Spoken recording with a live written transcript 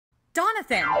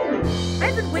Jonathan!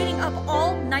 I've been waiting up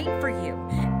all night for you,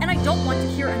 and I don't want to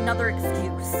hear another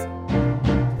excuse.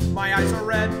 My eyes are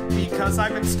red because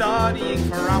I've been studying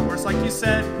for hours, like you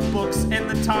said, books and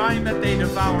the time that they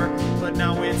devour. But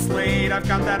now it's late, I've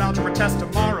got that algebra test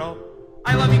tomorrow.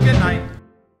 I love you, good night.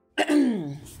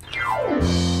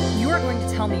 You are going to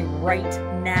tell me right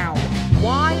now,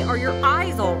 why are your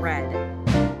eyes all red?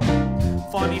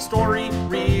 Funny story,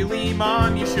 really,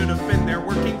 Mom, you should have been there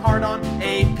working hard on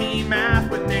AP Math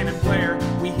with Dan and Blair.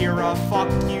 We hear a fuck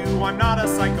you, I'm not a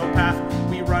psychopath.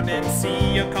 We run and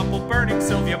see a couple burning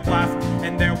Sylvia Plath,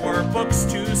 and there were books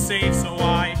to save, so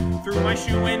I threw my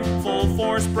shoe in full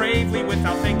force bravely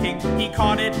without thinking. He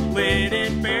caught it, lit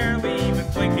it, barely even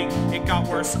blinking. It got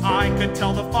worse, I could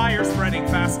tell the fire spreading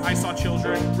fast. I saw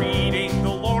children reading the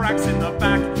Lorax in the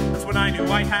back. That's when I knew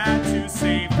I had to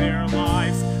save their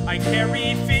lives. I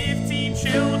carried 15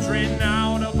 children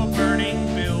out of a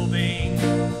burning building.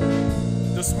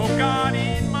 The smoke got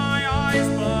in my eyes,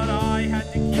 but I had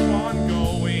to keep on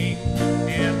going.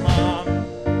 And Mom,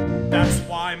 that's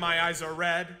why my eyes are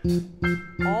red.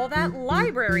 All that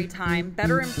library time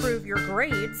better improve your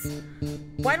grades.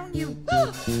 Why don't you...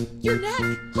 Your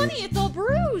neck! Honey, it's all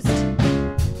bruised!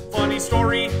 Funny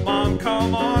story, Mom,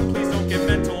 come on, please don't get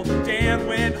mental. Dan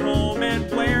went home and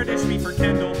Blair ditched me for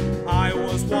Kendall. I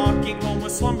was walking home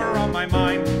with slumber on my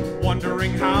mind,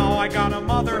 wondering how I got a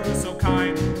mother who's so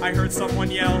kind. I heard someone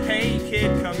yell, hey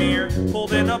kid, come here.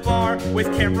 Pulled in a bar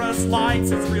with cameras,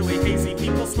 lights, it's really hazy.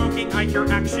 People smoking, I hear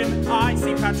action, I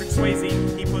see Patrick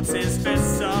Swayze. He puts his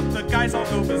fists up, the guys all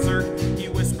go berserk. He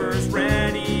whispers,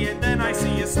 ready, and then I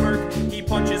see a smirk. He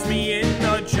punches me in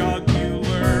the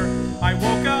jugular. I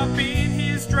woke up in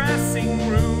his dressing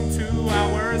room 2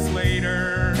 hours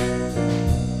later.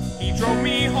 He drove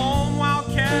me home while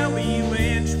Kelly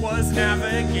Lynch was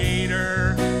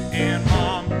navigator. And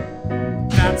Mom,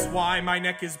 that's why my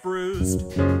neck is bruised.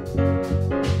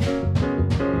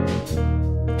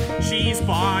 She's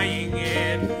buying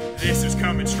it. This is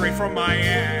coming straight from my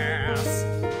ass.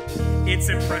 It's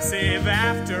impressive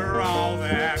after all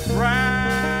that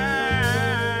grass.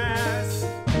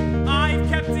 I've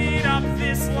kept it up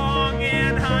this long,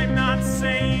 and I'm not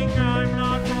saying I'm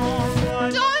not wrong,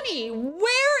 but... Donnie,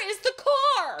 where is the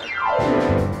car?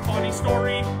 Funny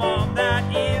story, Mom, that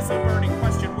is a burning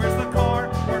question. Where's the car?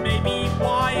 Or maybe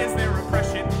why is there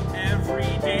oppression?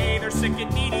 Every day they're sick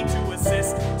and needy to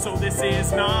assist. So this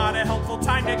is not a helpful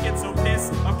time to get so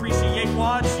pissed. Appreciate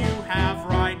what you have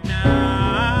right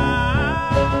now.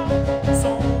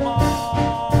 So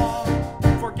Mom,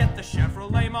 forget the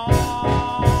Chevrolet, Mom.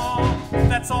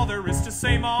 That's all there is to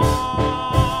say,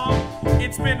 Mom.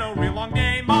 It's been a real long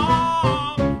day, Mom.